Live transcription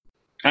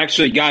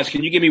Actually, guys,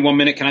 can you give me 1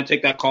 minute? Can I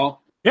take that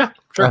call? Yeah,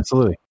 sure.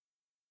 Absolutely.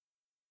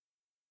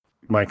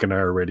 Mike and I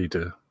are ready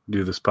to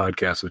do this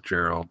podcast with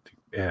Gerald,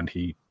 and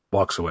he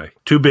walks away.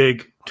 Too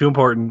big, too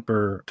important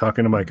for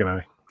talking to Mike and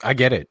I. I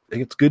get it.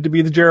 It's good to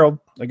be the Gerald,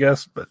 I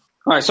guess, but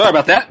All right, sorry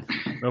about that.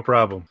 no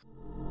problem.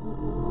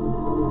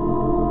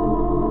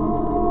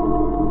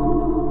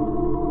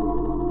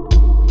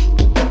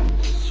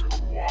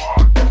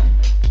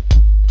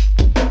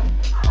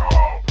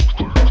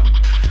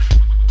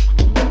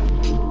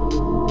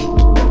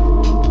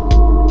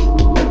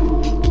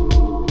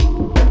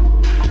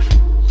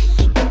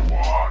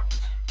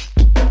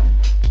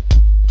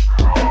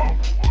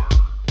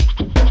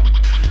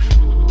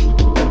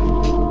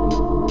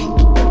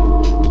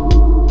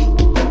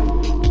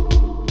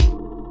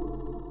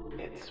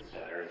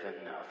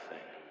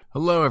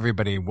 Hello,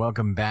 everybody.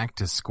 Welcome back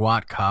to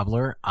Squat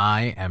Cobbler.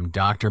 I am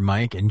Dr.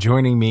 Mike, and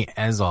joining me,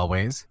 as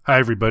always... Hi,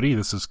 everybody.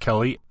 This is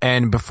Kelly.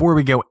 And before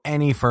we go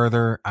any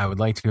further, I would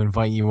like to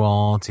invite you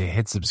all to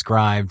hit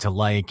subscribe, to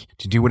like,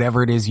 to do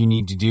whatever it is you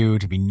need to do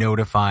to be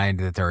notified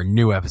that there are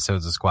new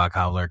episodes of Squat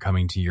Cobbler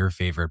coming to your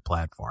favorite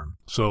platform.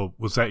 So,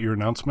 was that your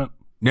announcement?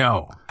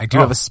 No, I do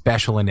have a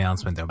special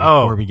announcement, though,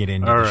 before we get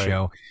into the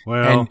show.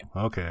 Well, and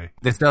okay.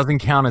 This doesn't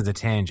count as a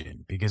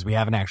tangent, because we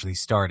haven't actually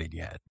started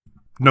yet.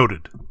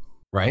 Noted.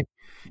 Right?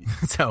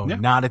 So,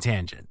 not a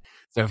tangent.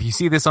 So if you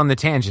see this on the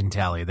tangent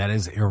tally, that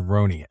is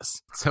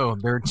erroneous. So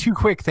there are two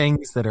quick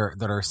things that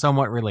are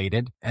somewhat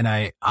related, and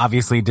I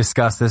obviously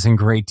discussed this in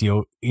great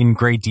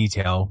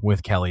detail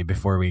with Kelly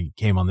before we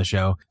came on the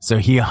show. So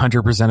he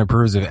 100%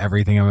 approves of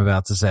everything I'm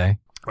about to say.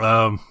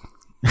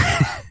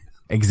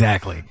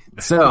 Exactly.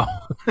 So,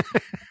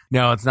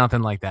 no, it's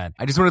nothing like that.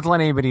 I just wanted to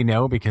let anybody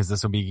know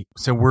because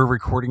we're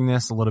recording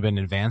this a little bit in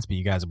advance, but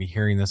you guys will be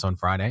hearing this on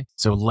Friday.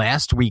 So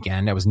last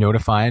weekend, I was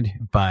notified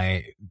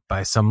by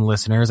some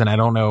listeners, and I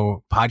don't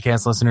know,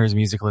 podcast listeners,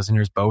 music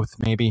listeners, both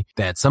maybe,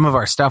 that some of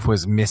our stuff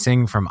was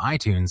missing from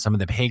iTunes, some of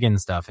the pagan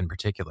stuff in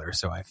particular.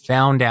 So I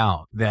found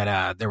out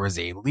that there was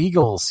a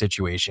legal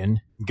situation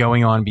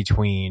going on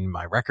between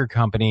my record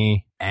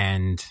company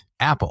and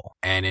Apple.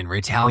 And in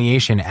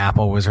retaliation,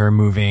 Apple was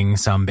removing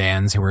some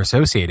bands who were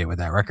associated with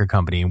that record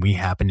company, and we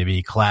happened to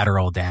be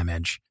collateral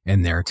damage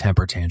in their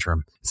temper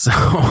tantrum. So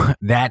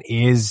that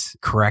is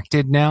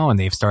corrected now, and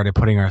they've started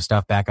putting our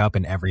stuff back up,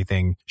 and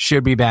everything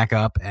should be back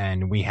up.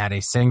 And we had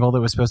a single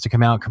that was supposed to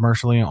come out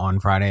commercially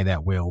on Friday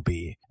that will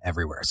be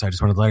everywhere. So I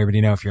just wanted to let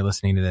everybody know, if you're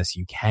listening to this,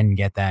 you can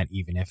get that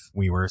even if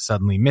we were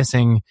suddenly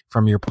missing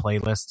from your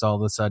playlists all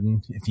of a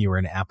sudden, if you were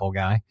an Apple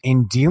guy.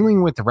 In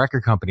dealing with the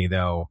record company,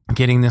 though,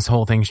 getting this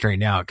whole thing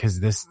straightened out, because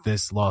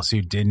this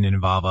lawsuit didn't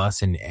involve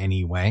us in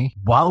any way.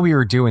 While we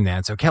were doing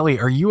that, so Kelly,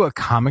 are you a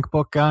comic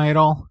book guy at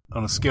all?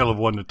 On a scale of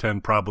 1 to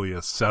 10, probably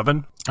a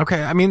 7.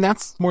 Okay, I mean,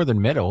 that's more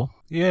than middle.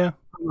 Yeah.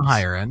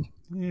 Higher end.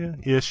 Yeah,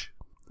 ish.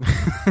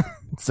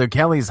 So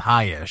Kelly's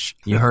high-ish.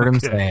 You heard him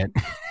say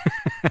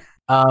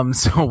it.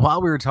 So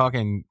while we were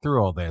talking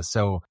through all this,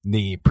 so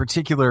the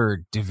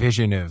particular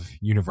division of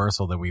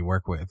Universal that we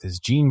work with is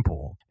Gene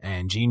Pool,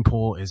 and Gene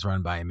Pool is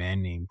run by a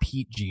man named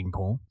Pete Gene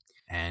Pool.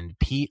 And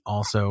Pete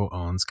also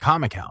owns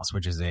Comic House,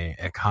 which is a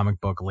comic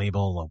book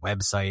label, a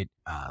website,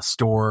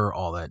 store,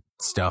 all that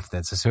stuff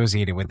that's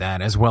associated with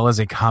that, as well as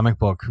a comic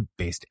book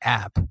based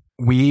app.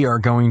 We are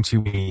going to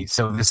be,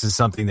 so this is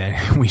something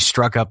that we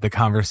struck up the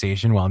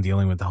conversation while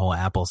dealing with the whole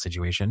Apple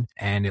situation.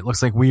 And it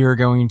looks like we are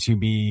going to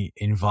be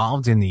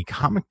involved in the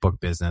comic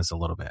book business a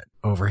little bit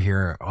over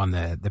here on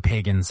the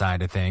pagan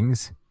side of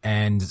things.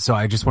 And so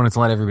I just wanted to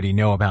let everybody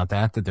know about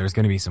that there's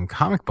going to be some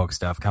comic book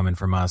stuff coming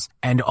from us.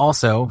 And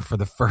also, for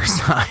the first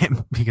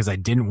time, because I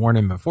didn't warn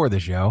him before the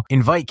show,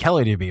 invite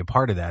Kelly to be a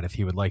part of that if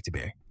he would like to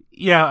be.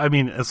 Yeah, I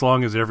mean, as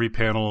long as every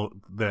panel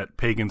that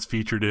Pagan's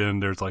featured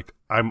in, there's like,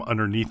 I'm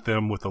underneath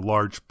them with a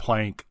large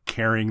plank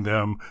carrying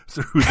them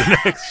through the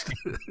next,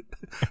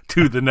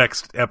 to the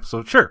next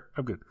episode. Sure,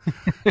 I'm good.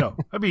 No,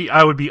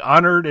 I would be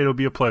honored. It'll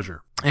be a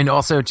pleasure. And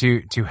also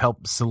to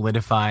help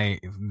solidify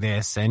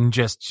this and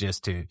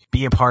just to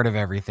be a part of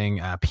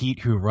everything, Pete,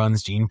 who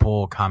runs Gene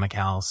Pool Comic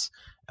House,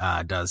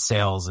 does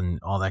sales and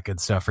all that good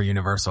stuff for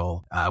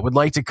Universal, would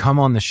like to come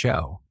on the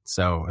show.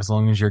 So as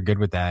long as you're good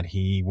with that,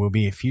 he will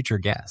be a future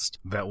guest.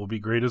 That will be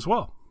great as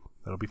well.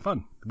 That'll be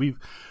fun.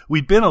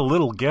 We've been a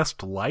little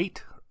guest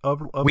light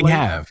of we late.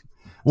 have.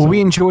 Well,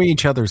 we enjoy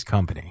each other's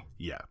company.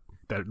 Yeah,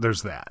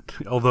 there's that.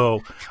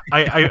 Although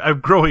I'm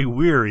growing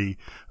weary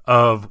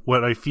of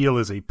what I feel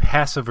is a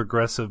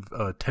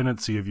passive-aggressive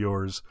tendency of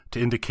yours to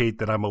indicate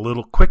that I'm a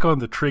little quick on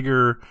the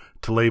trigger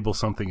to label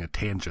something a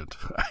tangent.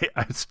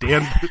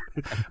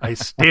 I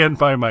stand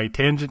by my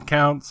tangent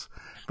counts,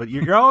 but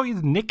you're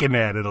always nicking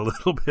at it a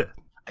little bit.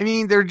 I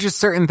mean, there are just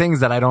certain things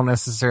that I don't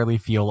necessarily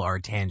feel are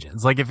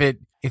tangents. Like if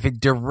it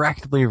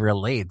directly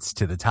relates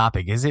to the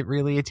topic, is it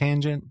really a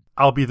tangent?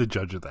 I'll be the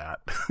judge of that.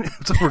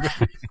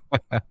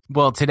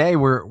 Well, today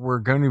we're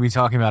going to be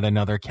talking about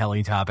another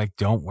Kelly topic.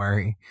 Don't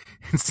worry.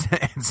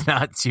 It's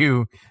not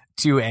too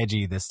too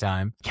edgy this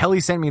time. Kelly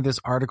sent me this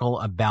article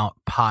about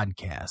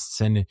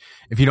podcasts. And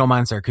if you don't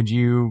mind, sir, could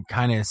you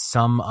kind of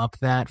sum up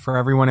that for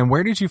everyone? And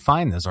where did you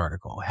find this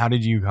article? How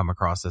did you come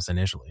across this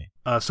initially?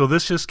 So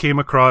this just came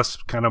across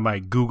kind of my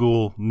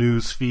Google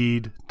news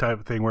feed type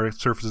of thing where it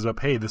surfaces up,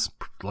 hey, this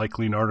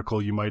likely an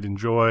article you might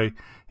enjoy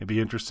and be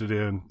interested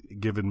in,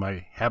 given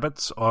my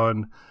habits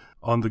on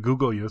the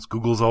Google. Yes,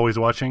 Google's always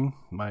watching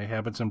my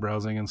habits and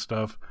browsing and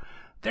stuff.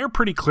 They're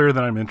pretty clear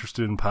that I'm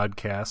interested in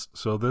podcasts.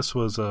 So this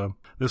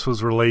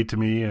was relayed to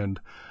me, and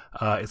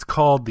it's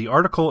called, the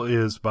article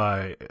is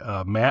by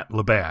Matt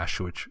Labash,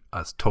 which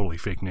is a totally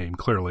fake name,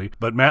 clearly.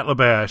 But Matt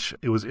Labash,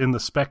 it was in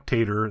The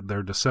Spectator,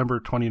 their December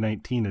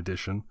 2019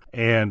 edition,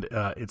 and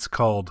it's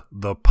called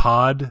The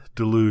Pod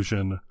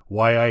Delusion,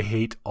 Why I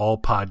Hate All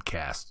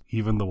Podcasts,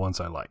 Even the Ones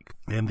I Like.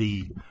 And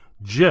the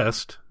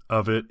gist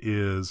of it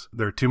is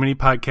there are too many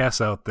podcasts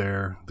out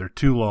there, they're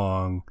too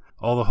long,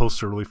 all the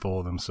hosts are really full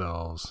of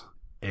themselves,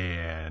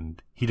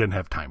 and he didn't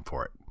have time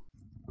for it.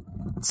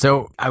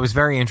 So I was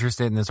very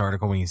interested in this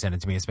article when you sent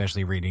it to me,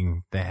 especially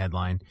reading the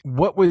headline.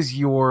 What was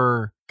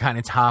your kind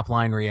of top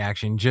line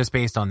reaction just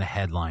based on the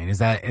headline? Is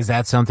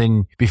that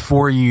something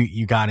before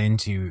you got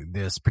into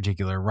this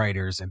particular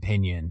writer's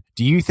opinion?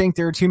 Do you think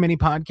there are too many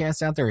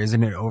podcasts out there?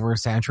 Isn't it an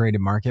oversaturated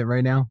market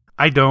right now?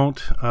 I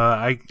don't.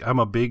 I'm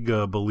a big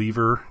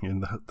believer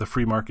in the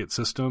free market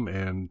system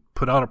and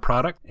put out a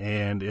product.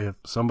 And if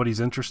somebody's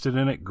interested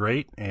in it,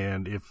 great.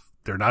 And if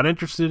they're not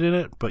interested in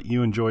it, but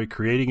you enjoy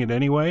creating it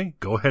anyway,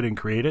 go ahead and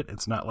create it.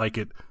 It's not like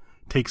it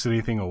takes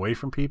anything away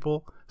from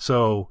people.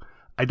 So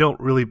I don't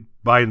really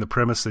buy in the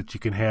premise that you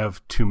can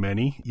have too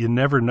many. You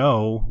never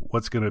know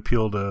what's going to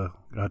appeal to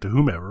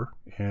whomever.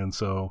 And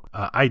so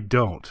I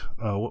don't.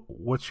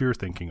 What's your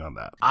thinking on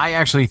that? I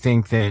actually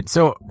think that,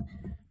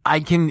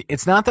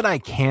 it's not that I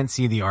can't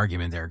see the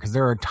argument there, because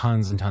there are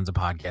tons and tons of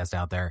podcasts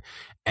out there.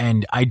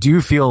 And I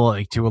do feel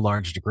like to a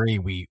large degree,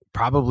 we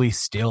probably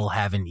still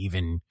haven't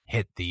even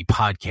hit the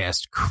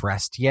podcast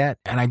crest yet.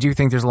 And I do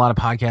think there's a lot of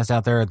podcasts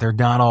out there. They're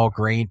not all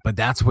great, but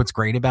that's what's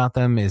great about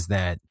them, is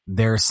that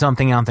there's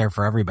something out there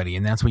for everybody.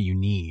 And that's what you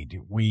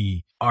need.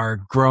 We are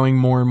growing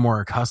more and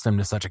more accustomed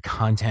to such a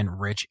content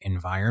rich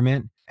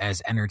environment.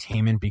 As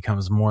entertainment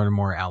becomes more and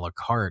more a la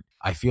carte,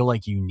 I feel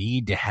like you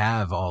need to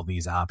have all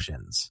these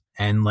options.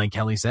 And like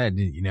Kelly said,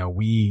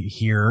 we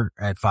here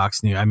at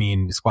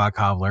Squat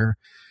Cobbler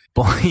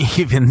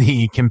believe in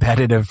the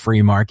competitive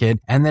free market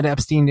and that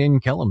Epstein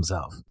didn't kill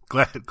himself.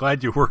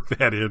 Glad you worked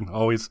that in.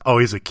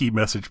 Always a key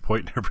message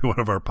point in every one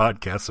of our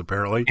podcasts,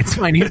 apparently. It's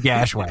my new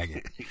gash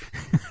wagon.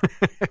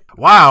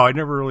 Wow, I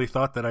never really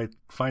thought that I'd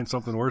find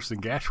something worse than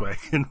gash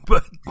wagon,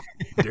 but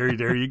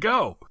there you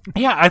go.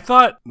 Yeah, I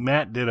thought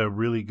Matt did a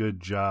really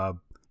good job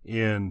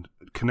in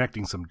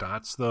connecting some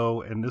dots,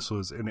 though, and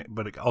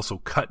but it also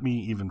cut me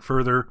even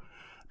further,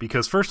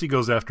 because first he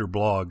goes after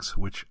blogs,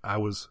 which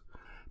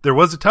there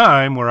was a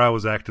time where I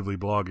was actively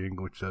blogging,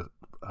 which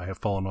I have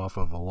fallen off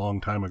of a long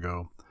time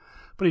ago.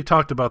 But he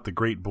talked about the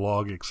great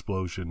blog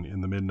explosion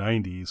in the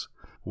mid-90s,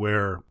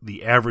 where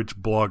the average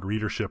blog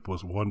readership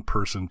was one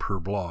person per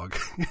blog,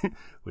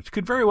 which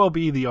could very well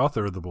be the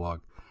author of the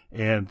blog.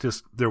 And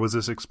just there was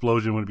this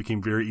explosion when it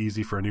became very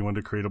easy for anyone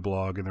to create a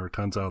blog, and there were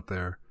tons out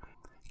there.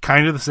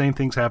 Kind of the same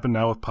things happen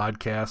now with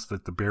podcasts,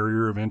 that the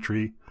barrier of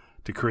entry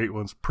to create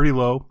one's pretty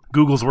low.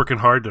 Google's working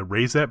hard to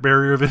raise that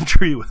barrier of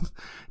entry with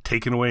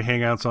taking away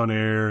Hangouts on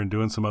Air and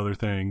doing some other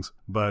things.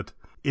 But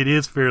it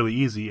is fairly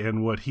easy,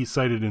 and what he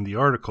cited in the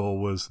article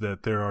was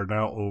that there are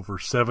now over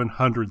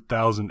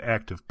 700,000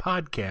 active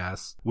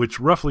podcasts, which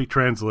roughly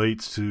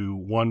translates to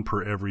 1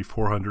 per every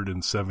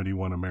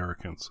 471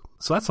 Americans.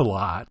 So that's a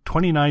lot.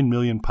 29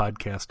 million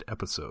podcast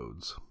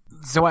episodes.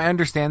 So I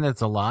understand that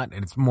it's a lot,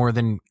 and it's more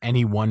than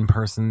any one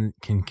person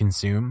can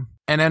consume.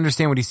 And I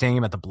understand what he's saying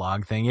about the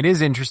blog thing. It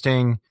is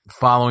interesting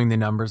following the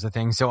numbers of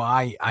things. So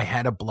I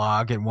had a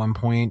blog at one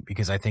point,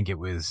 because I think it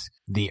was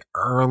the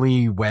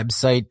early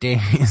website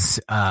days,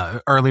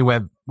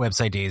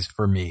 website days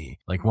for me.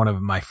 Like one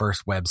of my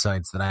first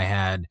websites that I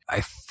had,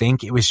 I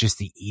think it was just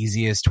the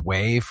easiest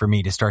way for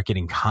me to start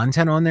getting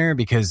content on there,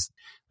 because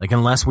like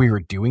unless we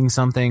were doing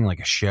something like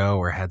a show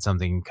or had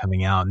something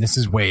coming out, and this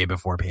is way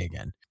before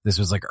Pagan. This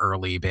was like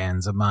early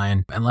bands of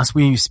mine. Unless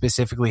we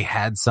specifically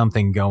had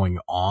something going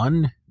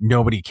on,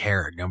 nobody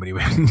cared. Nobody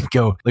would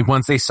go, like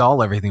once they saw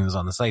everything was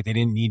on the site, they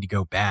didn't need to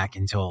go back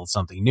until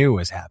something new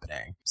was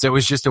happening. So it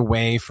was just a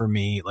way for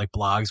me, like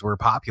blogs were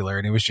popular,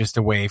 and it was just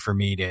a way for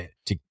me to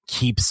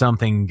keep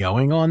something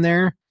going on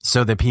there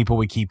so that people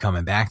would keep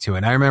coming back to it.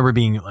 And I remember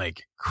being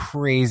like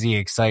crazy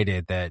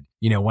excited that,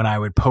 when I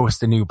would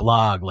post a new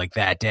blog like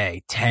that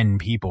day, 10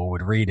 people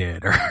would read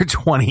it or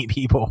 20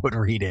 people would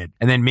read it.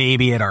 And then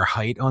maybe at our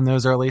height on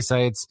those early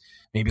sites,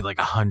 maybe like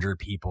 100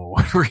 people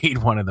would read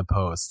one of the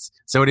posts.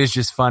 So it is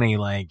just funny.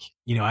 Like,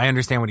 you know, I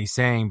understand what he's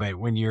saying, but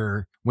when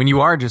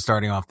you are just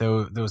starting off,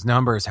 those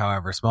numbers,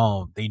 however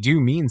small, they do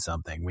mean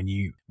something when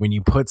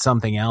you put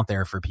something out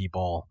there for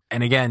people.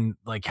 And again,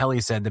 like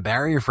Kelly said, the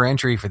barrier for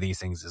entry for these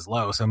things is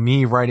low. So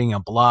me writing a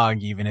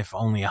blog, even if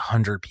only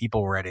 100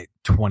 people read it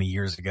 20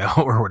 years ago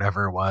or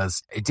whatever it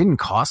was, it didn't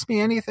cost me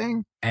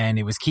anything. And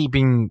it was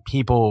keeping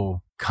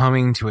people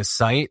coming to a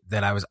site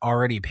that I was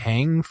already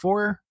paying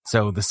for.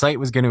 So the site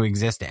was going to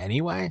exist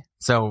anyway.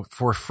 So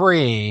for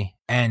free,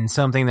 and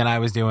something that I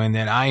was doing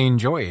that I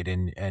enjoyed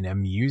and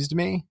amused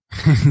me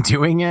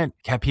doing it,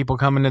 kept people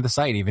coming to the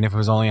site, even if it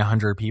was only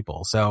 100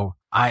 people. So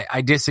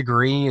I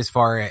disagree as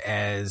far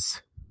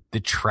as the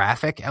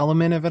traffic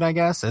element of it, I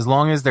guess. As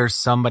long as there's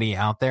somebody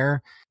out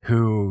there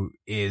who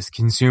is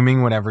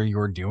consuming whatever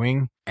you're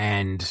doing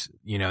and,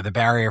 you know, the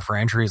barrier for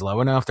entry is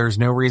low enough, there's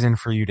no reason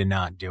for you to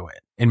not do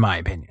it, in my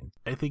opinion.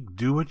 I think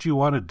do what you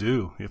want to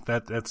do.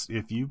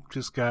 If you've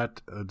just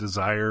got a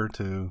desire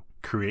to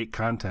create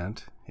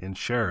content and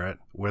share it,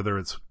 whether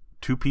it's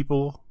 2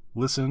 people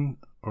listen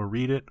or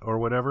read it or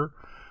whatever,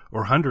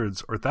 or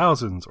hundreds or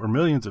thousands or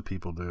millions of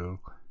people do,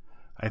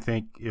 I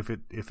think if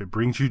it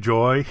brings you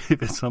joy,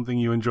 if it's something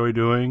you enjoy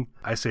doing,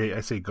 I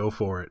say go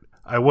for it.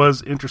 I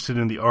was interested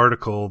in the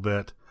article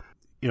that,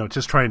 you know,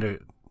 just trying to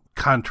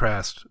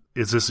contrast,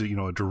 is this, you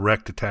know, a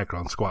direct attack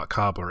on Squat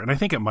Cobbler? And I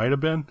think it might have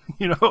been,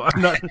 you know,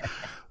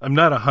 I'm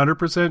not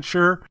 100%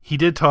 sure. He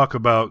did talk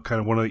about kind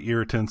of one of the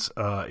irritants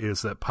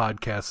is that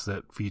podcasts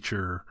that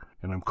feature,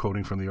 and I'm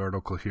quoting from the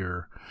article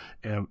here,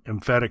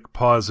 emphatic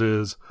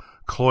pauses,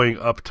 cloying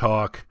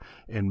uptalk,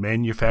 and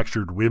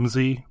manufactured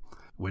whimsy,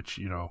 which,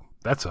 you know,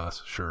 that's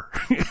us, sure.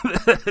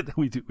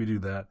 we do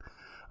that.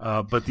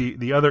 But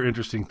the other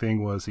interesting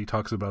thing was he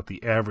talks about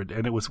the average,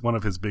 and it was one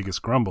of his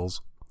biggest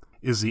grumbles,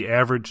 is the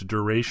average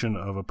duration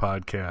of a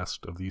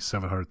podcast, of these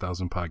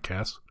 700,000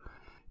 podcasts,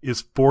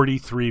 is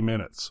 43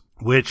 minutes,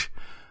 which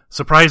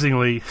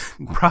surprisingly,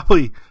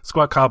 probably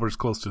Squat Cobbler's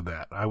close to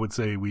that. I would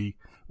say we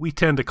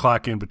tend to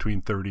clock in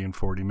between 30 and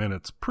 40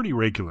 minutes pretty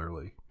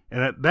regularly.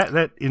 And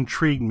that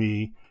intrigued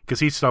me, because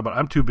he's talking about,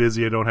 I'm too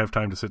busy, I don't have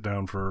time to sit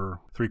down for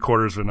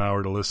 3/4 of an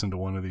hour to listen to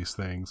one of these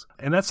things.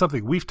 And that's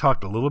something we've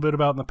talked a little bit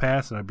about in the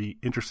past, and I'd be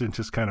interested in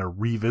just kind of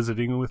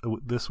revisiting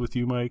this with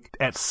you, Mike.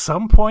 At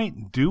some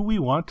point, do we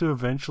want to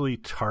eventually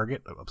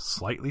target a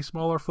slightly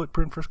smaller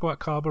footprint for Squat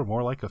Cobbler,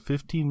 more like a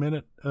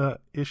 15-minute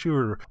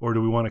issue, or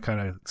do we want to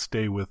kind of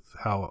stay with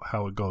how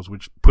it goes,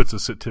 which puts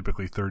us at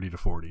typically 30 to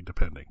 40,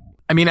 depending?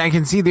 I mean, I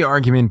can see the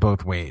argument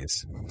both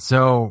ways.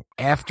 So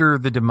after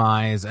the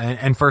demise,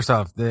 and first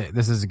off,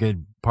 this is a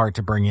good part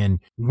to bring in.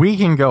 We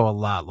can go a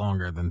lot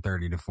longer than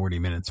 30 to 40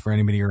 minutes for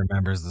anybody who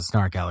remembers the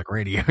Snark Alec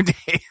radio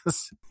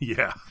days.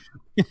 Yeah.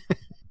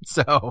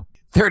 So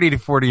 30 to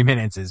 40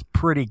 minutes is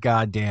pretty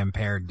goddamn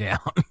pared down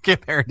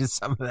compared to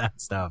some of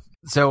that stuff.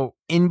 So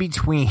in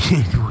between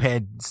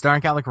when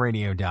Snark Alec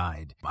Radio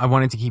died, I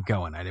wanted to keep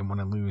going. I didn't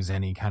want to lose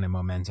any kind of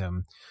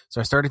momentum.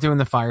 So I started doing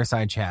the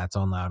fireside chats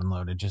on Loud and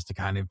Loaded just to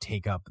kind of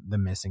take up the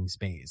missing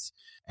space.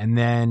 And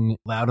then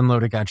Loud and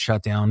Loaded got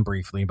shut down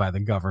briefly by the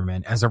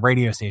government. As a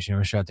radio station, it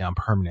was shut down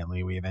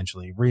permanently. We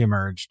eventually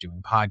reemerged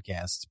doing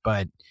podcasts,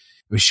 but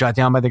it was shut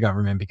down by the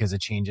government because of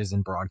changes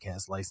in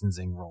broadcast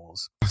licensing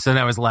rules. So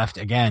then I was left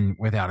again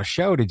without a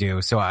show to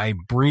do. So I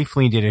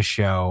briefly did a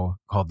show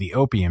called The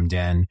Opium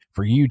Den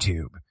for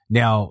YouTube.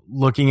 Now,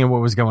 looking at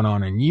what was going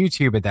on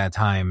YouTube at that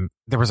time,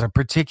 there was a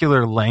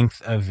particular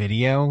length of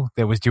video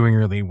that was doing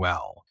really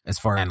well as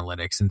far as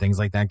analytics and things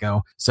like that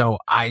go. So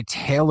I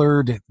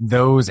tailored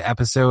those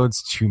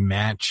episodes to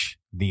match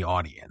the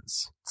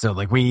audience. So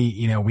like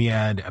we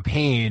had a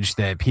page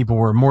that people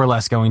were more or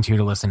less going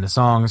to listen to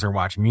songs or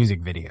watch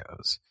music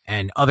videos.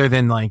 And other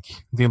than like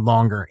the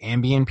longer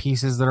ambient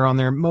pieces that are on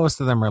there, most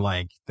of them are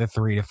like the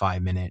 3 to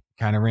 5 minute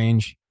kind of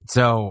range.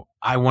 So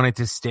I wanted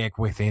to stick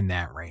within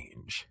that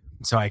range.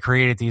 So I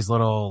created these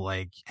little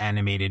like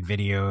animated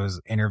videos,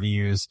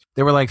 interviews.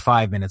 They were like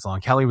 5 minutes long.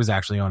 Kelly was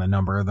actually on a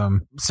number of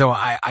them. So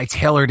I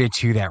tailored it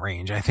to that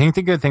range. I think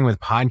the good thing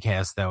with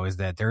podcasts though is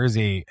that there is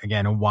a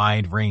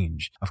wide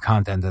range of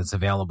content that's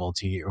available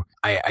to you.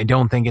 I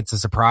don't think it's a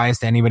surprise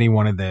to anybody.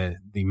 One of the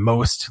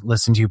most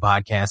listened to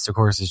podcasts, of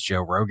course, is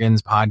Joe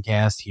Rogan's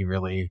podcast. He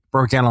really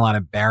broke down a lot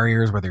of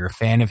barriers, whether you're a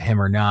fan of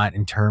him or not,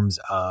 in terms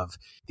of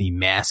the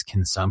mass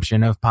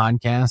consumption of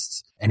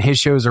podcasts. And his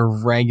shows are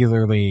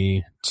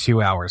regularly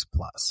 2 hours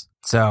plus.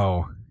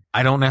 So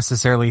I don't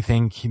necessarily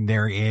think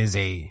there is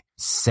a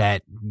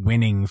set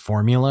winning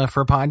formula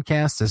for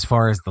podcasts as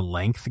far as the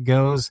length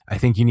goes. I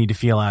think you need to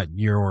feel out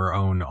your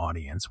own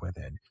audience with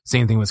it.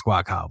 Same thing with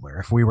Squat Cobbler.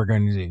 If we were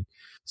going to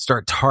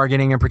start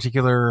targeting a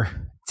particular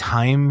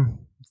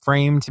time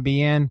frame to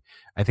be in,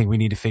 I think we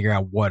need to figure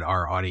out what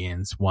our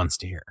audience wants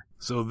to hear.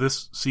 So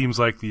this seems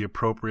like the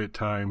appropriate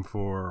time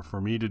for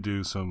me to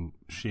do some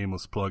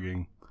shameless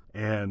plugging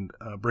and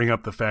bring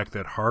up the fact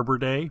that Harbor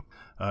Day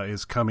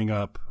is coming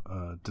up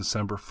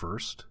December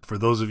 1st. For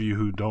those of you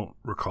who don't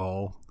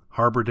recall,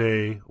 Harbor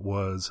Day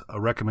was a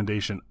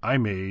recommendation I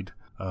made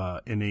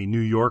in a New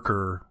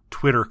Yorker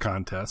Twitter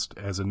contest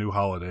as a new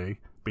holiday,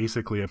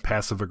 basically a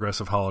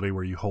passive-aggressive holiday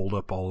where you hold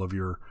up all of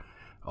your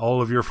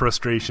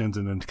frustrations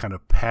and then kind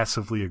of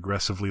passively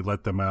aggressively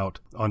let them out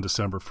on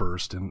December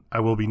 1st. And I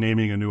will be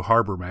naming a new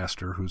harbor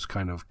master who's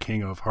kind of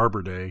king of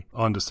Harbor Day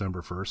on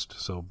December 1st.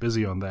 So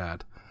busy on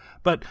that.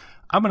 But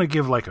I'm going to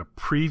give like a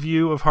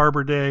preview of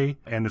Harbor Day,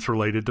 and it's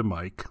related to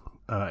Mike.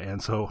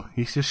 And so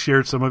he's just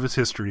shared some of his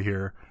history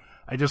here.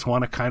 I just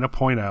want to kind of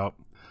point out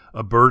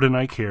a burden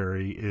I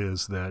carry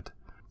is that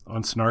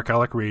on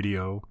Snarkalic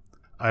Radio,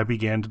 I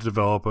began to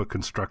develop a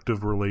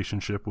constructive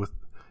relationship with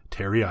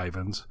Terry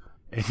Ivins,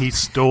 and he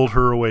stole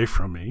her away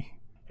from me.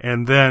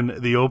 And then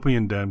the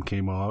Opium Den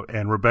came out,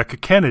 and Rebecca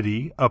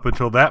Kennedy, up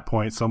until that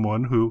point,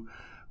 someone who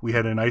we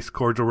had a nice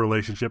cordial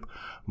relationship,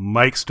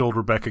 Mike stole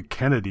Rebecca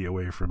Kennedy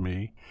away from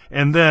me.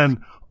 And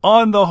then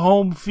on the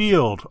home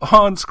field,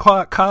 on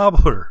Squat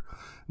Cobbler,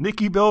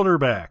 Nikki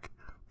Bilderback,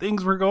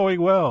 things were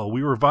going well.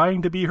 We were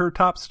vying to be her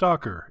top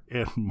stalker,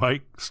 and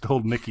Mike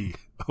stole Nikki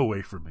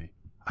away from me.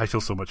 I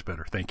feel so much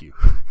better. Thank you.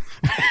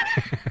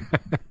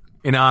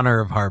 In honor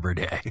of Harbor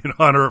Day. In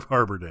honor of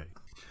Harbor Day.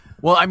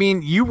 Well, I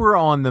mean, you were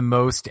on the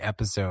most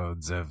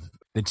episodes of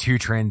the two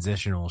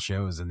transitional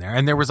shows in there.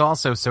 And there was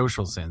also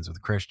Social Sins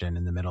with Christian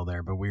in the middle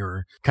there, but we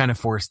were kind of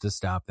forced to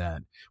stop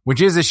that,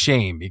 which is a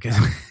shame because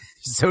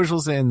Social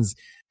Sins,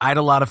 I had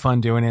a lot of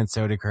fun doing it.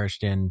 So did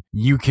Christian.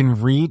 You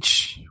can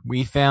reach,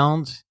 we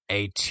found,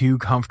 a too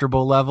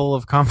comfortable level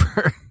of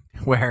comfort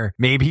where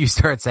maybe you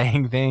start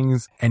saying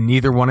things and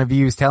neither one of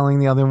you is telling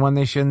the other one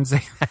they shouldn't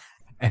say that.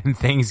 And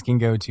things can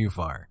go too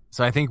far.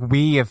 So I think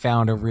we have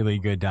found a really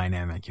good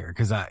dynamic here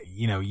because,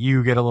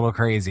 you get a little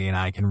crazy and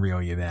I can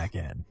reel you back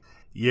in.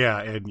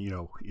 Yeah. And,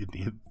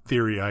 in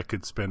theory, I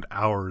could spend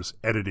hours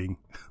editing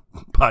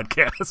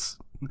podcasts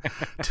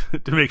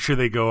to make sure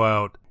they go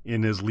out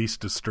in as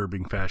least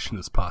disturbing fashion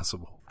as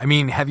possible. I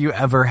mean, have you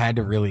ever had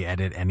to really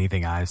edit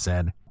anything I've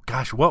said?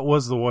 Gosh, what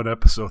was the one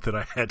episode that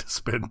I had to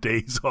spend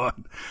days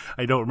on?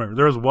 I don't remember.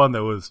 There was one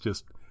that was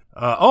just...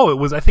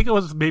 I think it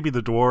was maybe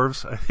the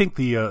Dwarves. I think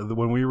the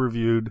when we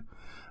reviewed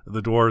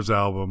the Dwarves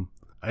album,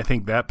 I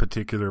think that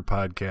particular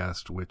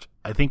podcast, which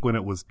I think when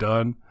it was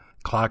done,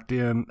 clocked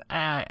in,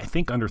 I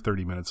think under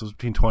 30 minutes. It was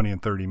between 20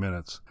 and 30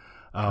 minutes.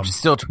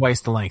 Still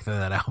twice the length of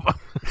that album.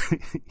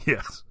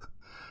 Yes.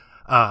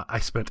 I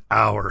spent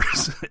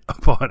hours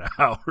upon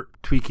hour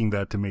tweaking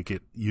that to make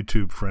it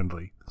YouTube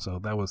friendly. So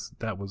that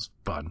was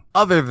fun.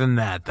 Other than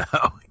that,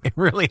 though, it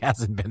really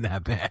hasn't been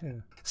that bad. Yeah.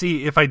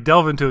 See, if I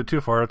delve into it too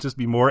far, it'll just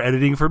be more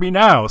editing for me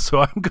now.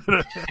 So I'm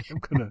gonna.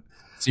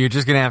 So you're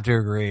just gonna have to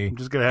agree. I'm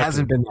just gonna have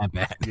hasn't been that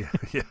bad.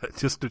 Yeah.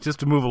 Just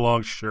to move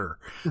along. Sure,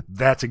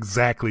 that's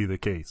exactly the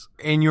case.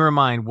 In your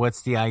mind,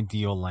 what's the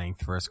ideal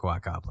length for a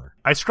Squat Cobbler?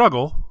 I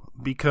struggle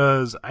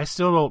because I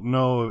still don't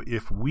know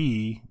if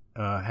we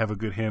have a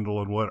good handle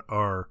on what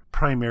our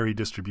primary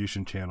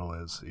distribution channel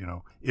is.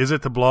 Is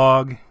it the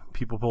blog?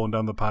 People pulling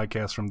down the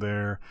podcast from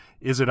there?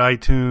 Is it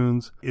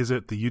iTunes? Is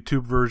it the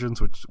YouTube versions,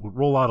 which will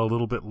roll out a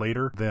little bit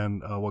later than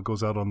what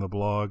goes out on the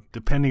blog?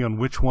 Depending on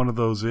which one of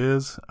those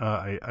is,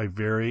 I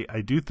vary.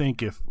 I do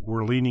think if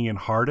we're leaning in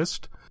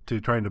hardest to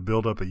trying to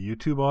build up a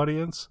YouTube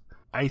audience,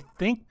 I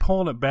think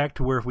pulling it back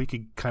to where if we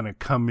could kind of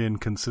come in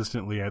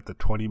consistently at the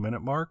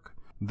 20-minute mark,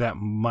 that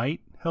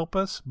might help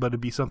us, but it'd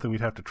be something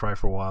we'd have to try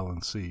for a while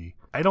and see.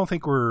 I don't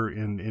think we're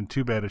in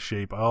too bad a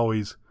shape. I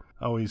always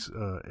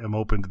am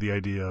open to the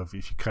idea of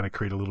if you kind of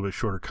create a little bit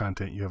shorter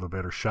content, you have a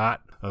better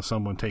shot of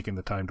someone taking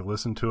the time to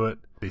listen to it.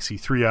 They see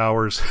 3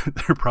 hours,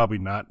 they're probably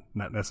not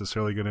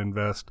necessarily going to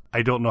invest.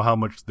 I don't know how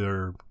much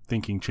their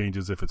thinking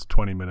changes if it's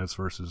 20 minutes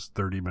versus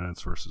 30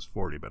 minutes versus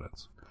 40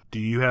 minutes. Do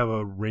you have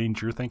a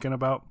range you're thinking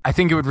about? I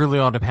think it would really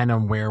all depend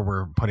on where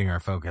we're putting our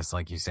focus,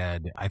 like you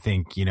said. I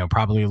think,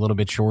 probably a little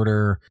bit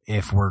shorter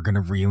if we're going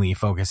to really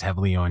focus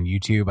heavily on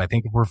YouTube. I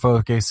think if we're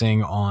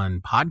focusing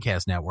on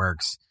podcast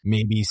networks,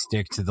 maybe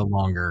stick to the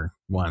longer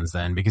ones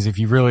then, because if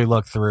you really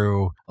look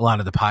through a lot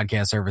of the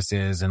podcast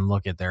services and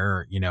look at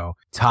their,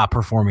 top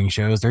performing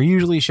shows, they're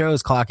usually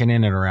shows clocking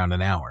in at around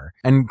an hour.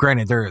 And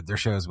granted, they're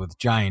shows with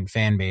giant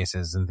fan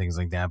bases and things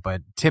like that,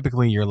 but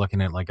typically you're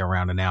looking at like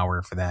around an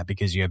hour for that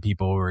because you have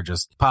people who are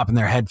just popping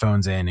their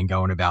headphones in and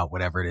going about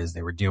whatever it is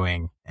they were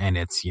doing. And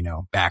it's,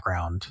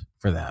 background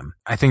for them.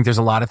 I think there's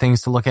a lot of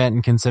things to look at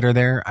and consider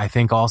there. I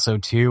think also,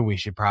 too, we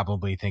should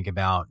probably think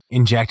about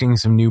injecting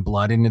some new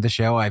blood into the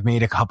show. I've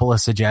made a couple of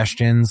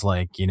suggestions,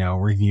 like,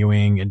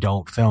 reviewing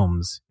adult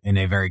films in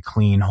a very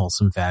clean,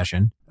 wholesome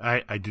fashion.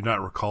 I do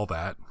not recall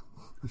that.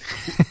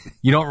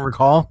 You don't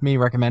recall me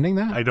recommending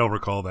that? I don't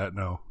recall that,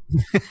 no.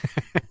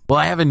 Well,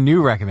 I have a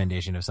new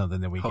recommendation of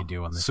something that we could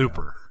do on the show.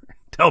 Super.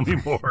 Tell me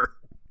more.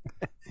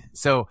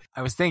 So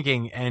I was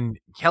thinking, and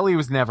Kelly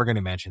was never going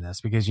to mention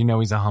this because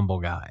he's a humble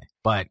guy,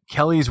 but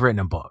Kelly's written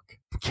a book.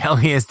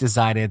 Kelly has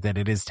decided that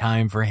it is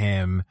time for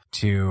him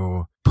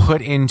to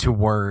put into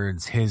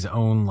words his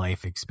own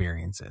life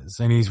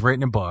experiences. And he's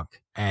written a book,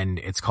 and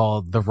it's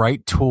called The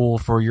Right Tool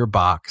for Your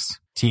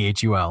Box,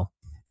 THUL,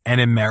 an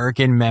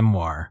American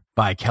memoir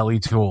by Kelly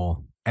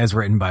Toole, as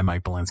written by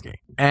Mike Belinsky.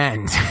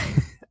 And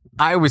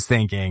I was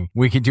thinking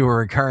we could do a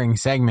recurring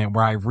segment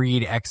where I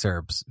read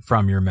excerpts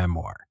from your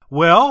memoir.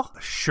 Well,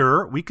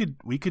 sure, we could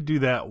do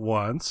that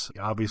once.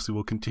 Obviously,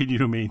 we'll continue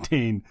to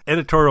maintain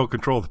editorial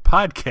control of the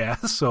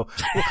podcast. So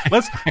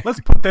let's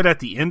put that at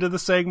the end of the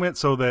segment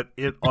so that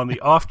it, on the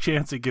off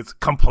chance it gets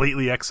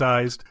completely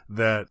excised,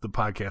 that the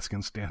podcast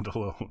can stand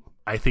alone.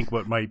 I think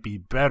what might be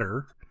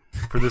better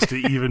for this to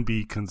even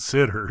be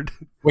considered.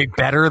 Wait,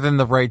 better than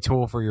the right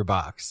tool for your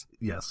box?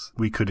 Yes,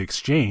 we could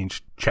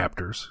exchange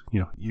chapters.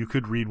 You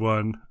could read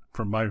one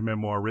from my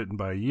memoir written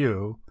by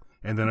you,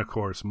 and then of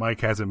course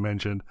Mike hasn't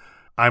mentioned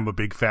I'm a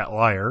Big Fat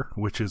Liar,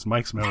 which is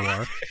Mike's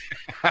memoir,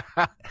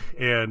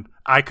 and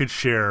I could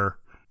share,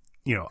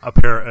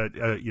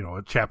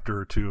 a chapter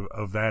or two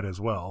of that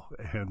as well,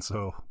 and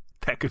so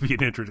that could be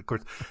an interest. Of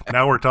course,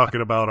 now we're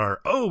talking about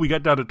we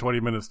got down to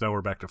 20 minutes, now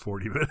we're back to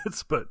 40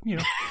 minutes, but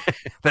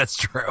that's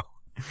true.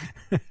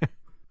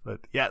 But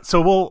yeah, so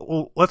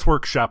we'll let's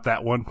workshop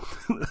that one.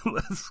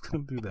 Let's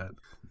do that.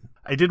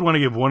 I did want to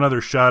give one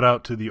other shout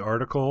out to the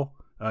article.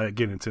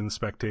 Again, it's in The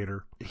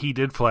Spectator. He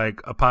did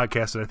flag a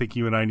podcast that I think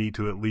you and I need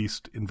to at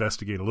least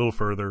investigate a little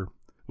further,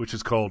 which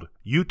is called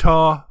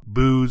Utah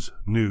Booze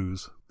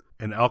News,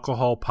 an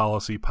alcohol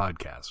policy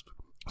podcast.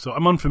 So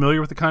I'm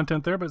unfamiliar with the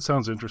content there, but it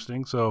sounds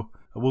interesting. So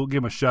we'll give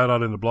him a shout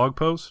out in the blog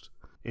post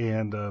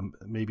and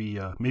maybe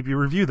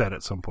review that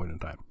at some point in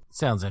time.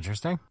 Sounds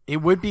interesting. It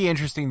would be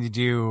interesting to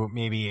do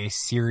maybe a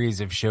series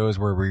of shows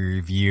where we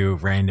review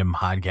random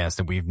podcasts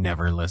that we've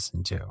never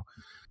listened to.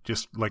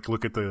 Just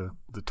look at the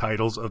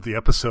titles of the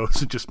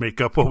episodes and just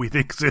make up what we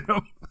think's in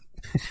them.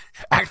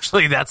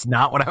 Actually, that's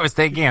not what I was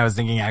thinking. I was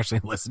thinking actually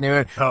listen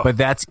to it, but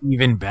that's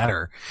even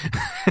better.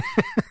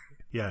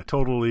 Yeah,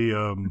 totally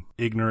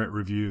ignorant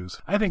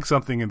reviews. I think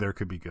something in there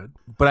could be good.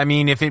 But I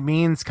mean, if it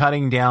means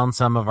cutting down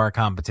some of our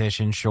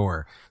competition,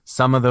 sure.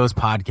 Some of those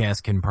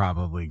podcasts can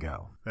probably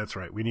go. That's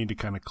right. We need to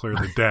kind of clear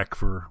the deck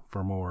for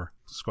more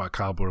Squat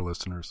Cobbler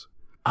listeners.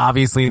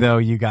 Obviously, though,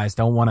 you guys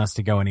don't want us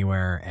to go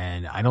anywhere,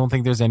 and I don't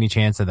think there's any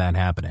chance of that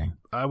happening.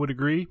 I would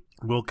agree.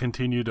 We'll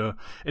continue to...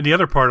 And the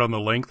other part on the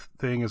length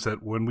thing is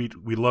that when we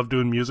love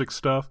doing music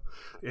stuff,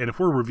 and if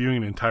we're reviewing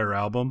an entire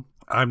album,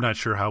 I'm not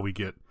sure how we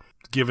get...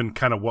 Given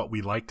kind of what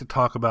we like to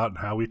talk about and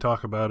how we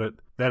talk about it,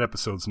 that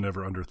episode's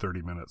never under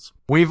 30 minutes.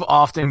 We've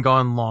often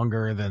gone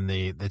longer than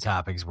the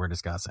topics we're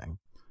discussing.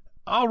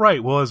 All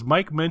right. Well, as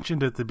Mike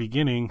mentioned at the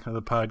beginning of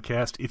the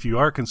podcast, if you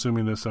are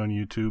consuming this on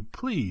YouTube,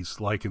 please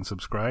like and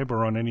subscribe,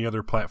 or on any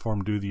other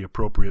platform, do the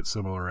appropriate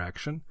similar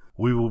action.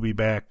 We will be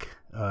back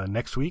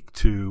next week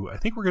I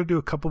think we're going to do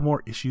a couple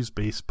more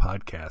issues-based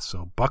podcasts.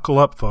 So buckle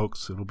up,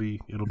 folks. It'll be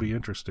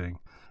interesting.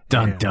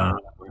 Dun, dun.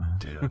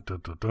 Dun,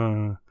 dun, dun,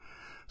 dun.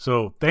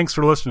 So thanks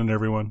for listening,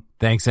 everyone.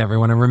 Thanks,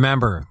 everyone. And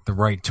remember, the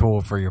right tool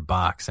for your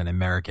box, an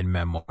American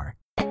memoir.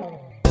 All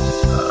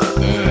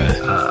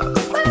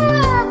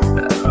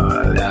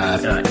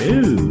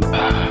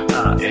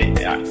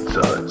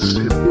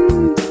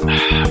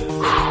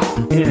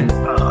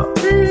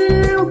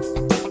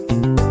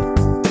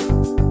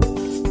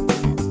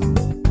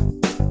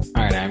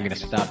right, I'm going to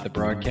stop the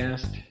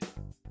broadcast.